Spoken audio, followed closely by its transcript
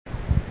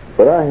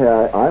But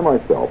I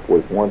myself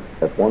was once,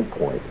 at one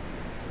point,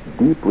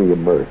 deeply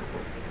immersed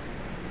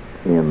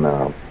in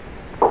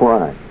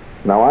crime.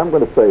 Now, I'm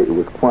going to say it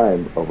was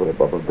crime of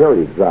a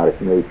very exotic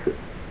nature.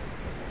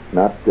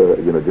 Not,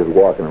 just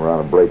walking around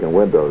and breaking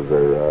windows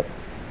or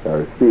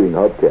stealing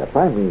hubcaps.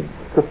 I mean,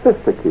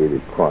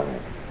 sophisticated crime.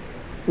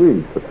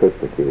 Really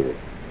sophisticated.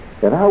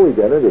 And how we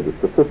got into the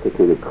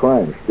sophisticated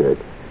crime shtick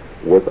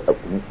was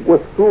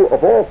through,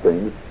 of all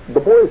things, the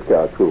Boy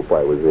Scout troop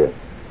I was in.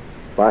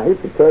 I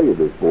hate to tell you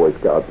this, Boy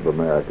Scouts of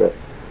America,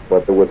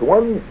 but there was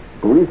one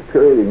brief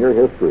period in your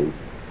history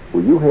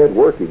where you had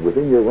working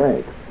within your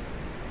ranks,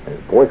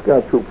 and Boy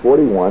Scout Troop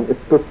 41, it's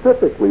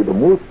specifically the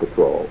Moose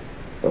Patrol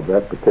of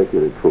that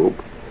particular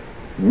troop,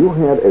 you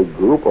had a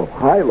group of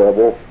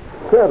high-level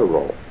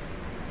federal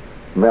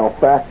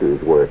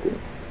malefactors working.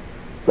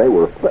 They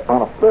were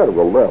on a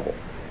federal level.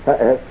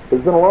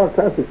 It's been a long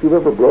time since you've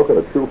ever broken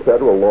a true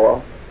federal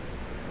law.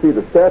 See,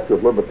 the statute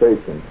of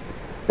limitations,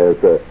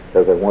 as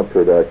I once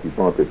heard Archie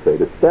Bunker say,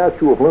 the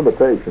statute of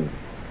limitations,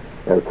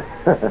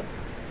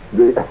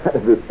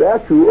 the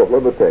statute of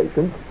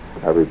limitations,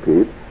 I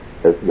repeat,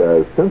 has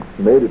since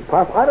made it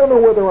possible. I don't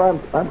know whether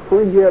I'm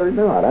free yet or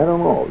not. I don't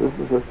know.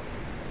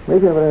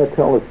 Maybe I'm going to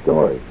tell a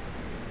story.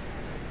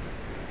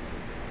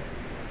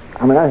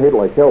 I mean, I hate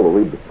like hell to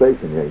leave the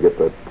station here and get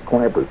the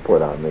clampers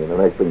put on me, and the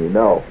next thing you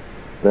know,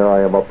 there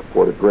I am up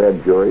before the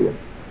grand jury,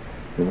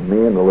 and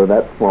me and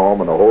Lynette Sloan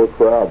and the whole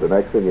crowd. The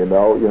next thing you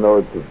know,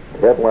 it's a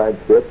headline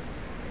hit,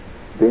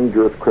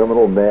 dangerous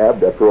criminal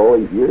nabbed after all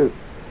these years.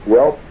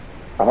 Well,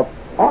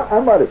 I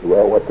might as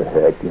well. What the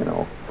heck,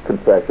 it's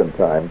confession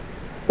time.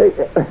 Hey,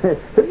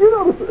 have you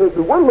noticed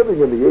we're living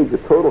in the age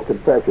of total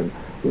confession?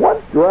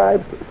 What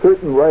drives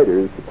certain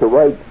writers to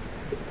write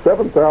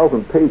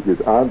 7,000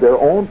 pages on their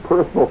own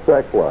personal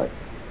sex life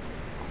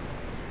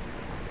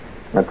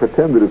and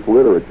pretend that it's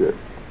literature?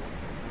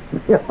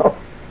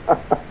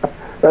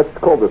 That's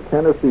called the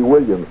Tennessee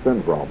Williams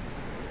syndrome.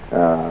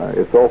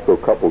 It's also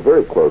coupled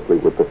very closely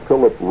with the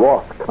Philip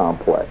Roth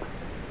complex,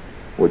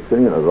 which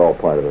is all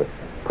part of the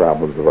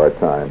problems of our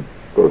time,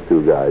 those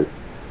two guys.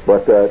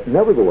 But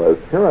nevertheless,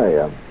 here I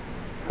am,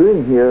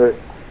 sitting here,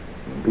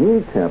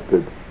 being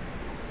tempted,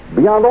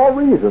 beyond all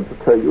reason, to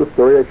tell you a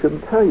story I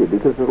shouldn't tell you,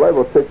 because it's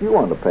liable to take you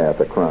on the path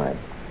of crime.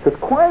 Because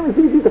crime is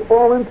easy to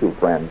fall into,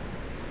 friends.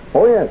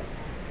 Oh, yes.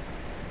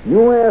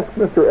 You ask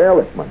Mr.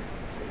 Ehrlichman.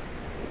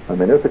 I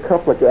mean, there's a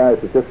couple of guys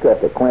that just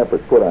got the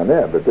clampers put on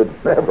them that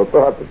never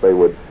thought that they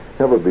would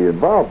ever be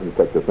involved in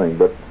such a thing.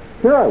 But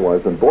here I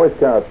was in Boy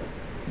Scout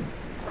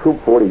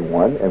Troop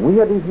 41, and we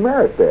had these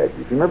merit badges.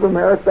 You remember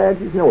merit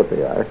badges? You know what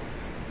they are.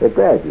 They're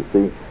badges.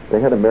 See, they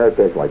had a merit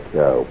badge like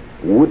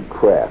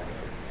Woodcraft.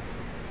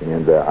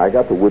 And I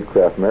got the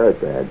Woodcraft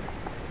merit badge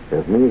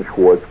as me and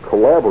Schwartz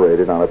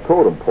collaborated on a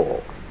totem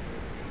pole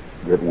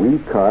that we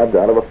carved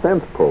out of a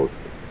fence post.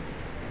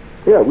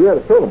 Yeah, we had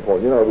a totem pole,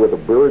 with the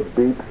bird's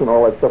beaks and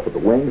all that stuff, with the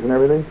wings and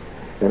everything.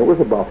 And it was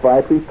about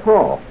 5 feet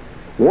tall.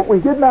 What we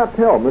did not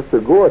tell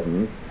Mr.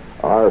 Gordon,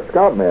 our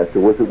scoutmaster,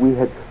 was that we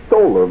had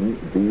stolen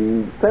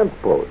the fence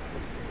post,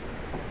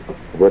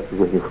 which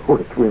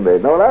we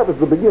made. No, that was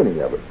the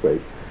beginning of it, see.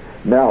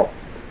 Now,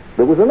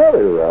 there was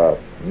another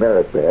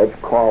merit badge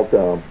called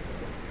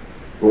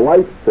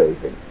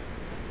life-saving.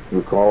 You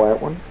recall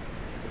that one?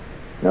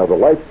 Now, the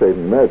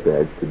life-saving merit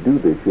badge, to do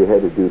this, you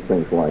had to do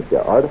things like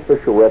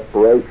artificial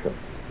respiration.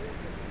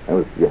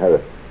 And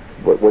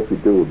what you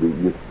do would be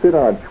you'd sit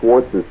on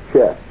Schwartz's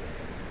chest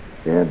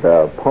and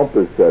pump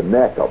his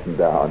neck up and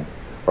down,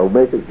 or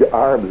make his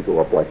arms go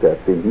up like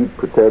that. See, he'd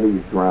pretend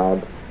he's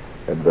drowned,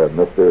 and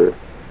Mr.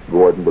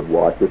 Gordon would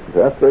watch it and say,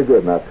 "That's very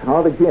good. Now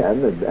count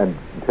again and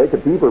take a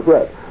deeper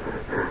breath."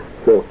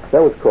 So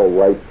that was called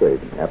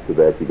life-saving. After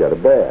that, you got a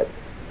badge,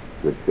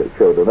 which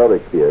showed another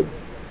kid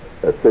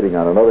sitting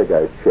on another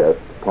guy's chest,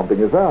 pumping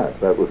his arms.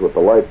 That was what the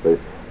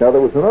life-saving. Now,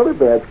 there was another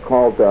badge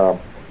called, a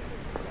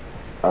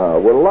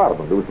lot of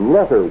them. There was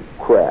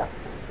Leathercraft.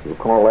 You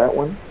recall that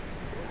one?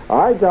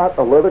 I got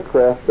a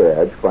Leathercraft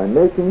badge by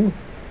making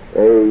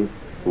a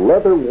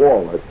leather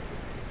wallet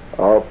it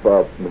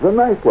was a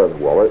nice leather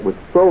wallet. It was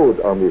sewed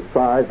on the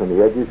sides and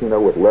the edges,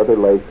 with leather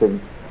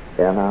lacing.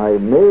 And I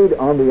made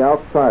on the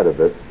outside of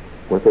it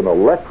with an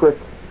electric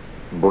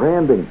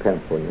branding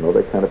pencil,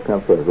 that kind of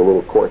pencil has a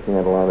little cork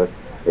handle on it,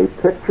 a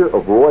picture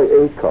of Roy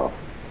Acuff.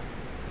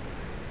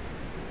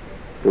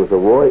 It was a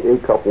Roy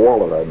Acuff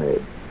wallet I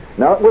made.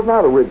 Now, it was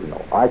not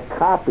original. I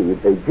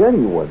copied a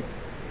genuine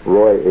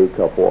Roy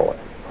Acuff wallet,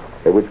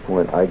 at which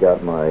point I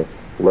got my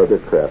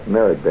Leathercraft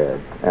merit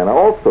badge. And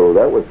also,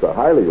 that was a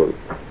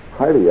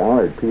highly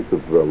honored piece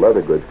of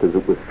leather goods, because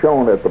it was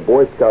shown at the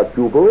Boy Scout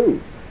Jubilee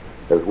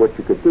as what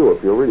you could do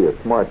if you're really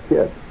a smart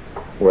kid.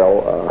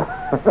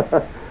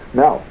 Well,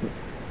 now,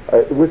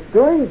 it was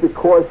during the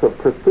course of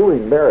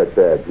pursuing merit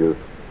badges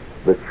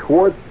that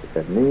Schwartz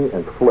and me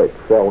and Flick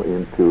fell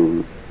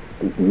into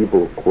the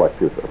evil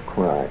clutches of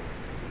crime.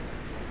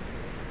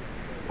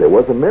 There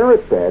was a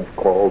merit badge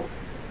called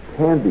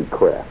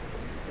Handicraft.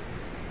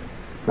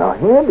 Now,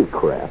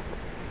 handicraft,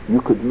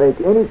 you could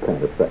make any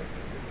kind of thing.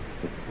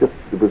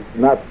 It was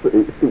not.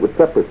 It was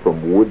separate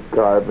from wood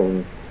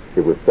carving.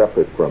 It was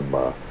separate from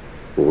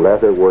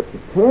leather working.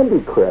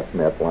 Handicraft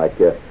meant like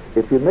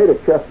if you made a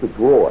chest of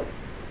drawers,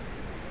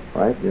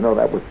 right? You know,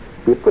 that would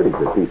be a pretty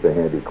good piece of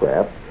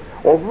handicraft.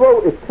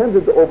 Although it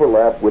tended to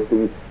overlap with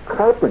the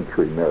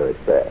carpentry merit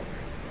badge.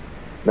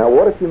 Now,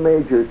 what if you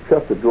made your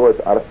chest of drawers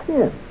out of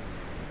tin?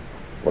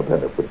 Well,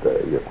 then it would,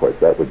 of course,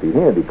 that would be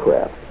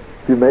handicraft.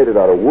 If you made it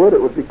out of wood,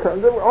 it would be.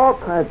 There were all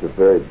kinds of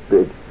very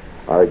big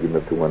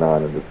arguments that went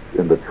on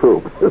in the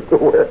troop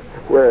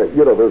where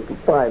you know there's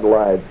fine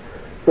lines.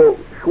 So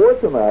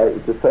Schwartz and I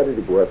decided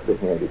to go after the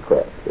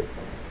handicraft thing.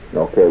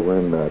 Okay, we're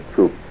in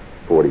Troop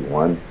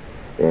 41,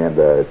 and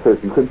it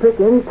says you can pick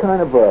any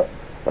kind of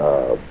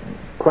a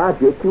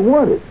project you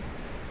wanted.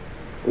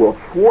 Well,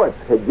 Schwartz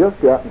had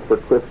just gotten for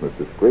Christmas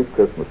this great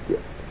Christmas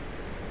gift.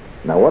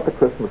 Now, what the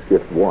Christmas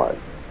gift was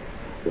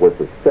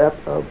a set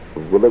of,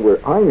 well, they were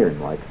iron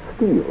like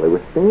steel. They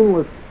were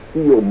stainless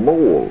steel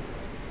molds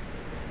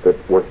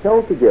that were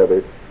held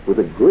together with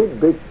a great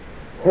big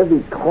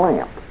heavy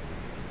clamp.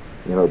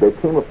 You know, they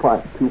came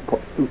apart two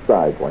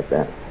sides like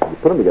that. You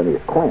put them together,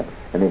 these clamps,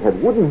 and they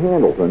had wooden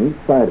handles on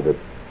each side of it,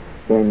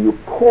 and you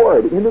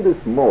poured into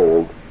this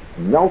mold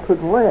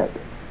melted lead.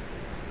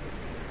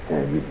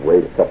 And you'd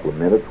wait a couple of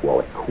minutes while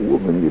it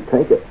cooled, and then you'd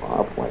take it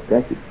off like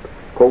that. You'd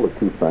pull the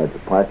two sides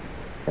apart,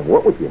 and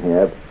what would you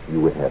have?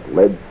 You would have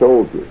lead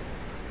soldiers.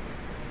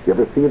 You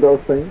ever see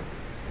those things?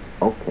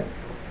 Okay.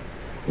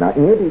 Now,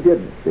 Andy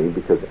didn't see,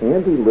 because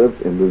Andy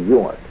lives in New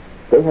York.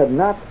 They have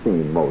not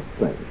seen most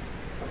things.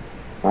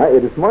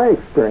 It is my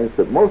experience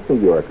that most New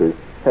Yorkers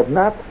have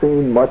not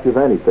seen much of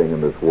anything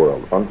in this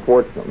world,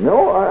 unfortunately.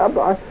 No,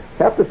 I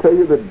have to tell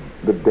you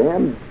the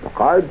damn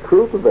hard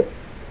truth of it.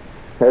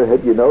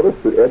 Had you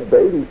noticed that Ed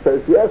Beatty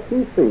says, yes,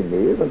 he's seen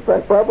these. In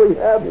fact, probably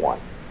had one.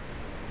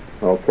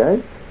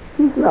 Okay?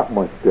 He's not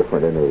much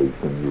different in age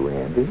than you,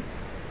 Andy.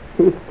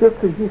 It's just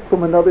that he's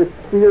from another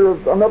sphere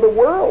of another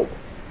world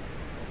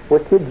where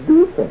kids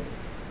do things.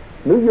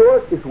 New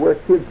York is where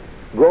kids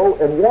go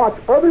and watch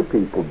other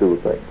people do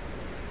things.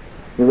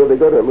 You know, they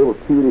go to little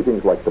cutie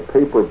things like the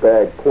paper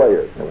bag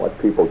players and watch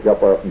people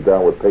jump up and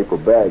down with paper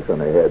bags on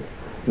their heads.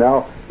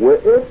 Now, where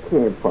it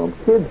came from,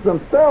 kids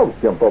themselves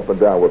jump up and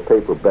down with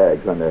paper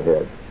bags on their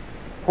heads.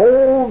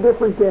 Whole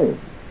different game.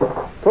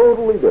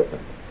 Totally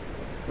different.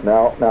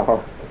 Now,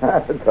 I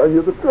have to tell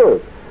you the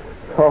truth.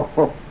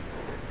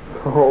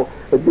 So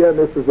again,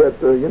 this is that,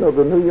 the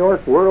New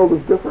York world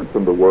is different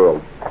from the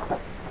world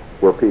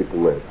where people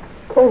live.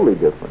 Totally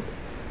different.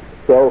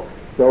 So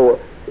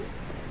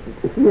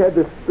he had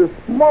this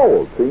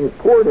mold, so you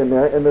poured in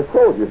there, and the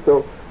soldiers.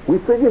 So we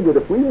figured that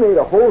if we made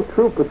a whole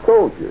troop of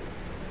soldiers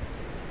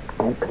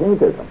and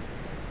painted them,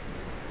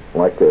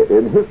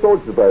 and his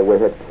soldiers, by the way,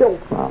 had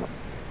kilts on them.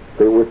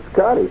 They were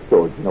Scottish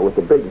soldiers, with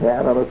the big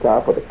hat on the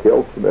top of the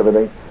kilts and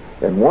everything.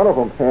 And one of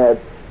them had,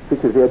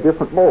 because they had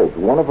different molds,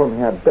 one of them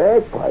had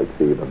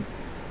bagpipes even.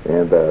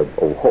 And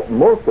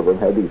most of them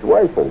had these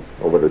rifles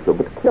over there, so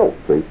with kilts,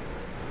 see.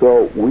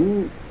 So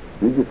we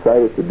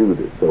decided to do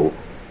this. So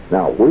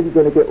now, where are you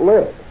going to get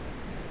lead?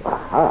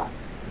 Aha!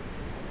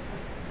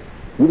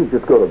 You didn't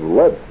just go to the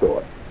lead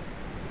store.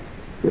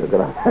 You're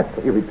going to have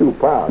to give me 2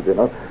 pounds,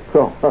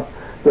 So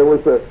there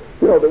was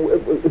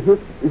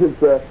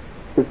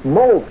his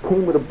molds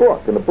came with a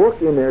book, and the book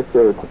in there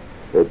says,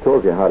 it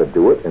told you how to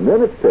do it, and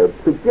then it said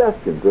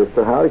suggestions as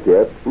to how to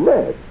get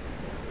lead.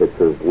 It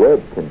says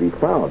lead can be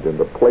found in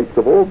the plates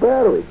of old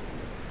batteries.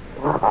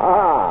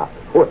 Aha!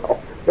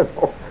 Well,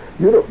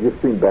 you've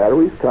seen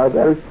batteries, car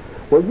batteries.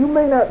 Well, you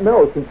may not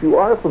know, since you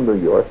are from New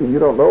York and you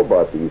don't know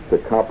about these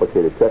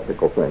complicated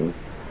technical things,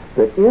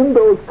 that in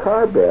those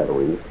car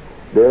batteries,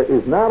 there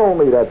is not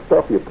only that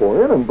stuff you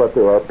pour in them, but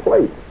there are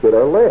plates that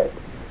are lead.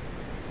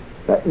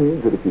 That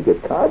means that if you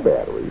get car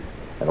batteries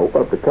and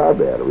open up the car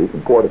batteries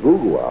and pour the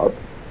goo out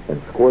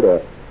and squirt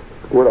a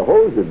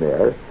hose in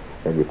there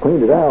and you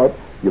clean it out,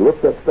 you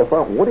lift that stuff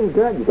out. What do you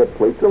got? You got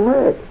plates of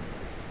lead.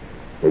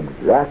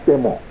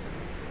 Exactement.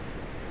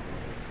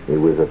 It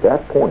was at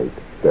that point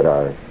that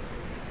our,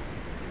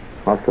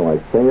 how shall I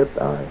say it,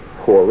 our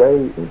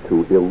foray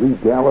into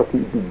illegality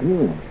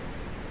began.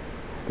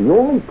 The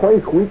only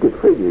place we could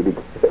figure to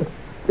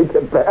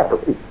get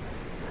batteries,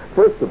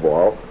 first of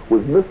all,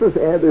 was Mrs.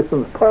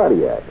 Anderson's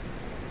Pontiac.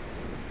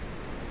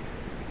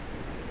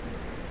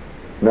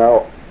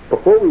 Now,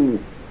 before we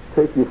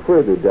take you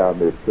further down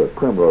this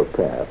primrose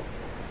path,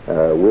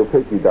 we'll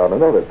take you down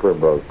another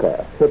primrose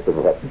path. Hit the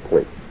button,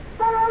 please.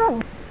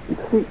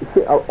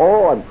 See,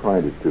 all I'm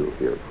trying to do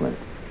here, friends,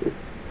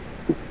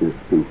 is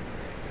to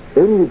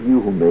any of you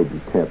who may be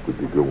tempted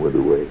to go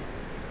into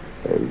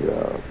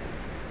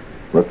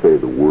let's say,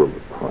 the world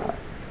of crime.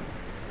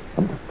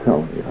 I'm just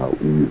telling you how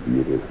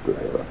easy it is to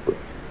have.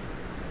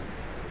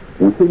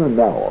 Within an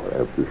hour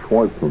after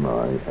Schwartz and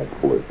I at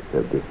Flick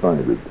had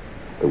decided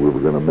that we were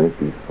going to make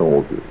these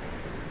soldiers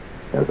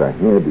as a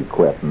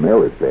handicraft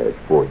merit badge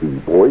for the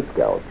Boy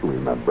Scouts,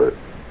 remember,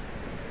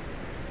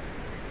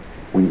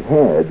 we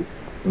had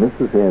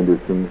Mrs.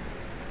 Anderson's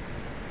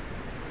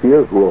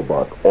Sears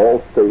Roebuck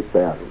All-State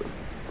Battery,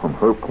 from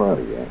her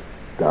Pontiac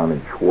down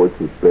in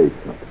Schwartz's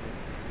basement.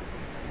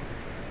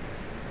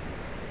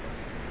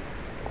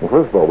 Well,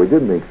 first of all, we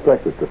didn't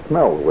expect it to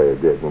smell the way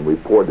it did when we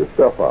poured the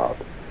stuff out.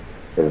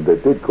 And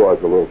it did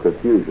cause a little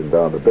confusion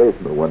down the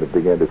basement when it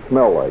began to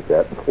smell like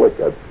that. And Flick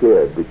got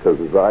scared because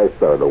his eyes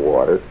started to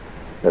water.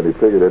 And he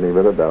figured any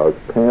minute now his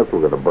pants were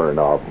going to burn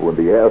off when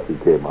the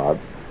acid came out.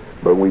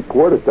 But we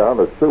poured it down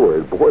the sewer.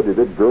 And boy, did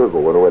it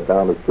gurgle when it went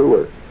down the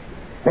sewer.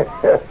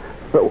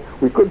 So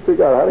we couldn't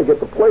figure out how to get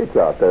the plates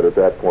out there at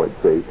that point,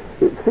 see.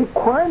 See,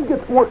 crime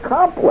gets more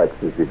complex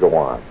as you go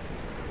on.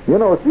 You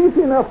know, it's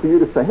easy enough for you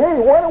to say, hey,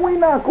 why don't we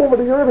knock over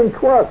the Irving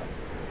Trust?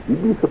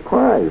 You'd be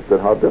surprised at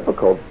how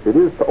difficult it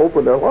is to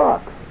open their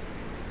locks.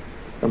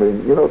 I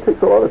mean, you know, it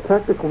takes a lot of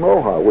technical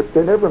know-how, which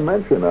they never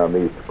mention on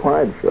these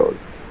crime shows.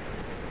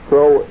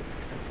 So,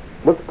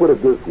 let's put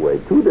it this way.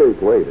 2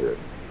 days later,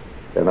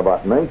 and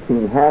about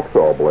 19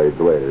 hacksaw blades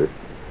later,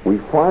 we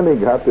finally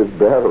got this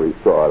battery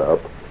sawed up.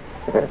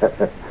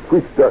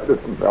 We started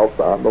to melt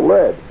on the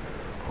lead.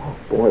 Oh,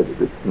 boy,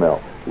 did it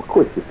smell. Of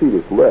course, you see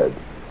this lead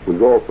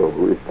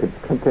it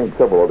contained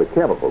several other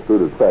chemicals due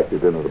to the fact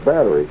it in the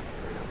battery.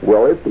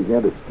 Well, it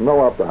began to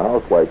smell up the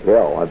house like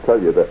hell. I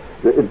tell you,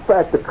 in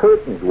fact, the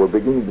curtains were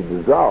beginning to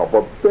dissolve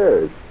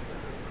upstairs.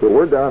 So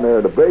we're down there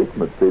in the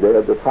basement. See, they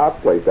had this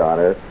hot plate down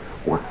there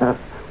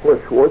where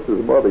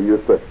Schwartz's mother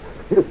used to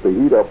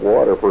heat up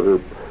water for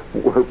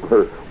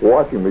her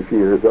washing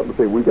machine or something.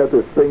 See, we got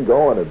this thing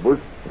going, and we're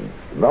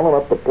smelling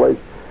up the place.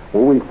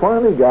 Well, we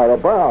finally got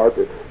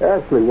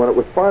actually, when it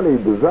was finally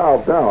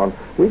dissolved down,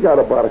 we got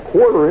about a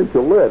 1/4 inch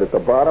of lead at the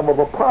bottom of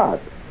a pot.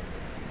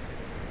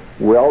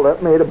 Well,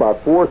 that made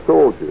about 4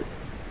 soldiers.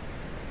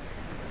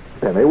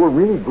 And they were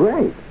really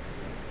great.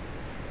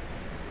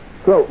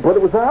 So, but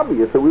it was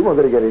obvious that we weren't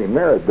going to get any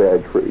merit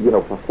badge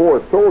for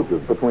 4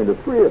 soldiers between the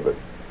 3 of us.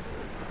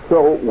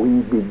 So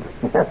we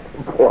began to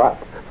plot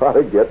how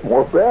to get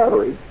more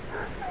batteries.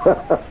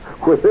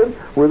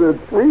 Within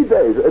 3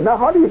 days. And now,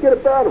 how do you get a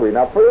battery?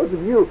 Now, for those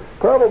of you,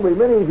 probably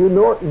many of you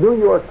New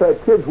York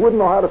type kids wouldn't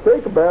know how to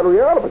take a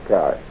battery out of a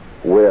car.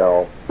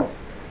 Well,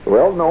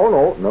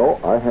 no.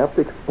 I have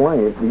to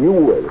explain. You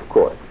would, of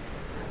course.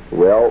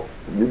 Well,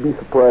 you'd be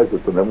surprised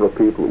at the number of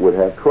people that would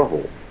have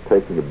trouble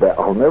taking a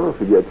battery. I'll never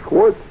forget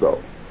Schwartz,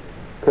 though.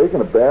 Taking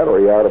a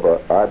battery out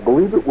of I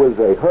believe it was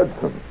a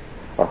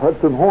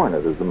Hudson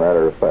Hornet, as a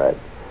matter of fact,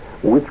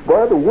 which,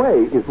 by the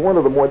way, is one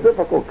of the more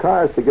difficult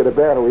cars to get a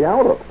battery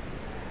out of.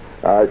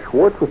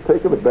 Schwartz was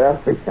taking the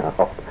battery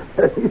out,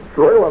 and he's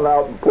trailing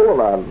out and pulling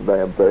on the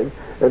damn thing.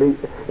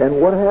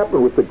 And what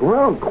happened was the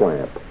ground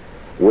clamp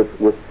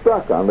was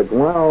stuck on the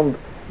ground,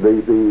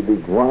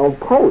 the ground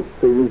post.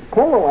 See, he was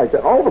pulling like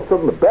that. All of a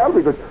sudden, the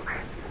battery goes,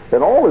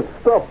 and all this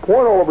stuff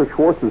poured all over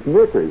Schwartz's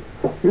knickers.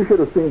 You should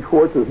have seen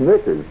Schwartz's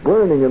knickers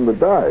burning in the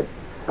dark.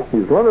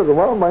 He's running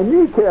around. My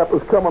kneecap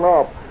is coming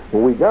off.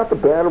 When we got the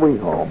battery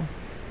home,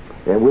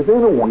 and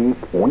within a week,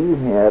 we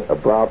had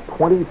about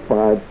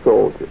 25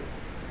 soldiers.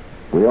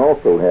 We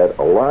also had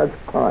a large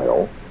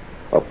pile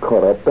of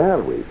cut-up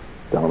batteries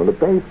down in the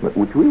basement,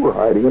 which we were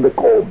hiding in the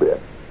coal bin.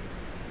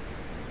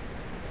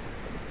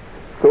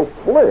 So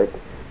Flick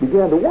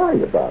began to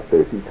worry about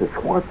this. He said,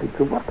 Schwartz,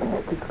 what the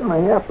heck is going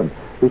to happen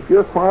if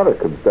your father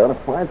comes down and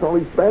finds all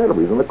these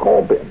batteries in the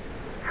coal bin?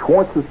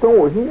 Schwartz says, don't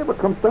worry, he never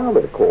comes down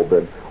to the coal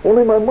bin.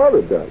 Only my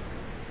mother does.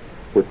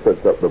 Which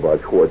said something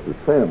about Schwartz's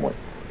family.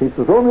 He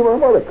says, only my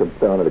mother comes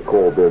down to the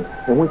coal bin,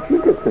 and when she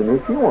gets in there,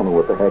 she won't know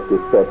what the heck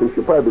this stuff is.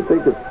 She'll probably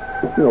think it's,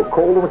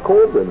 coal in the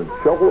coal bin and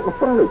shovel it in the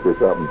furnace or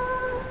something.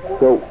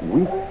 So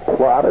we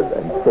plotted,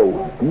 and so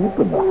deep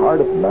in the heart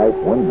of night,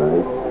 one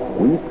night,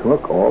 we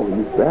took all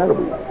these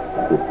batteries,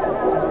 just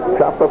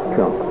chopped up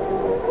chunks,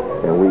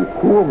 and we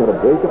threw them in a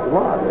vacant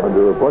lot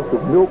under a bunch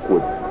of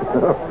milkwood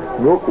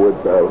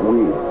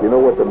weeds. You know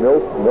what the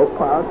milk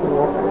pots and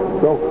all?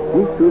 So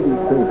we threw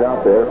these things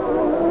out there,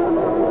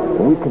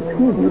 and we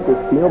continued to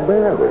steal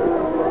batteries.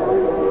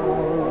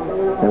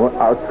 And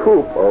our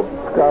troop of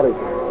Scottish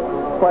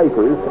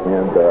fifers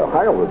and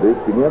Highlanders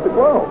began to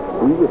grow.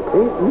 We would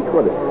paint each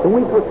one. And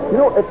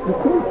it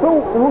became so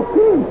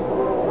routine.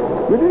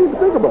 We didn't even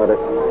think about it.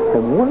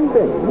 And one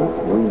day,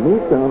 we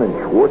meet down in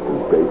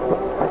Schwartz's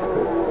basement. I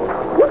said,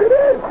 look at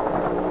this!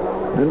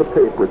 And in the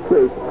paper it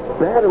says,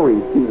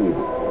 battery feed.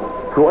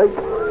 Strike.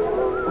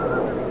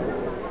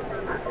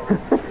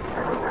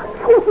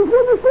 Schwartz says,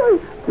 what did it say?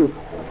 It says,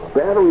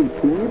 battery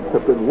thieves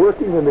have been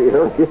working in the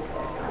area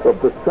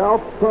of the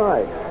South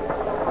Side.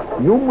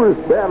 Numerous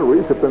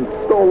batteries have been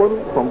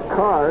stolen from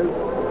cars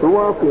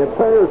throughout the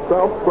entire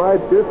South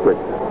Side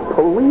district.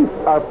 Police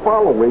are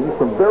following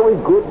some very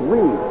good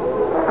leads.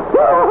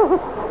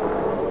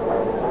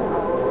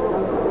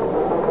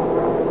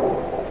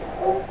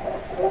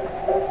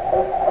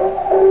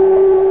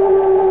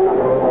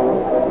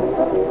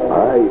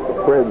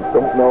 Friends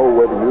don't know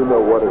whether you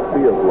know what it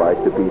feels like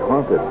to be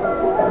hunted.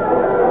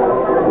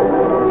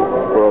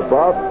 For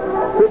about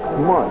 6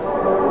 months,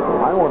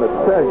 I want to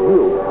tell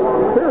you,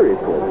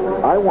 seriously,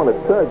 I want to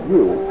tell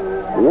you,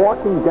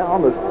 walking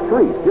down the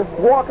street, just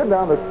walking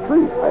down the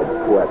street, I'd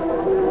sweat.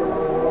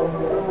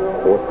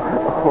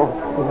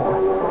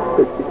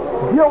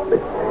 Guilt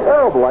is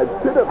terrible. I'd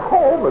sit at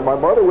home, and my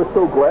mother was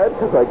so glad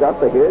because I got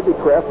the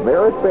handicraft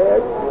merit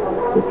badge.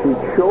 And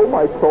she'd show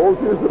my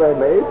soldiers that I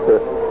made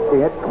to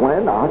Aunt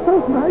Gwen. Oh,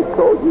 those nice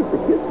soldiers. The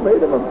kids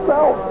made them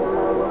himself.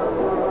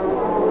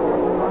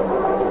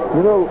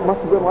 You know, it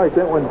must have been like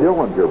that when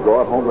Dillinger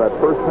brought home that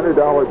first $100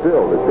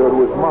 bill to show to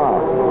his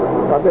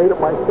mom. I made it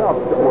myself.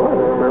 Well,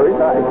 it's very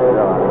nice.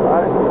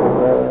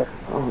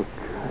 Oh,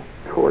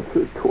 God.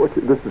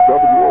 Torture. This is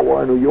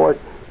WOR New York.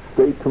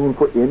 Stay tuned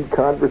for In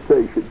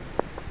Conversation.